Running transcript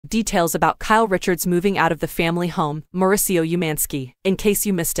details about Kyle Richards moving out of the family home, Mauricio Umansky. In case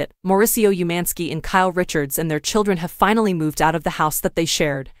you missed it, Mauricio Umansky and Kyle Richards and their children have finally moved out of the house that they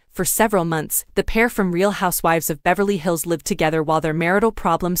shared. For several months, the pair from Real Housewives of Beverly Hills lived together while their marital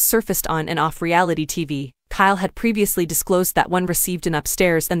problems surfaced on and off reality TV. Kyle had previously disclosed that one received an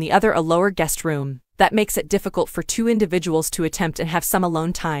upstairs and the other a lower guest room. That makes it difficult for two individuals to attempt and have some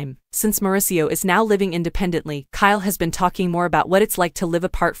alone time. Since Mauricio is now living independently, Kyle has been talking more about what it's like to live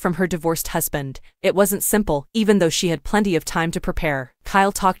apart from her divorced husband. It wasn't simple, even though she had plenty of time to prepare.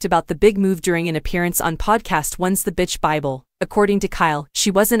 Kyle talked about the big move during an appearance on podcast One's the Bitch Bible. According to Kyle, she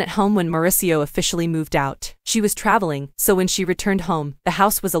wasn't at home when Mauricio officially moved out. She was traveling, so when she returned home, the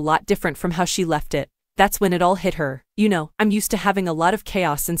house was a lot different from how she left it. That's when it all hit her. You know, I'm used to having a lot of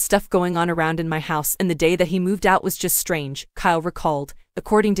chaos and stuff going on around in my house, and the day that he moved out was just strange, Kyle recalled.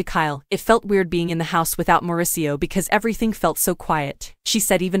 According to Kyle, it felt weird being in the house without Mauricio because everything felt so quiet. She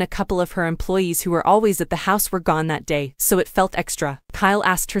said even a couple of her employees who were always at the house were gone that day, so it felt extra. Kyle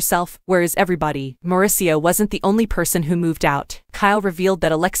asked herself, where is everybody? Mauricio wasn't the only person who moved out. Kyle revealed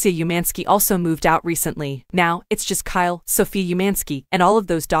that Alexia Umansky also moved out recently. Now, it's just Kyle, Sophia Umansky, and all of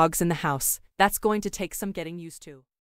those dogs in the house. That's going to take some getting used to.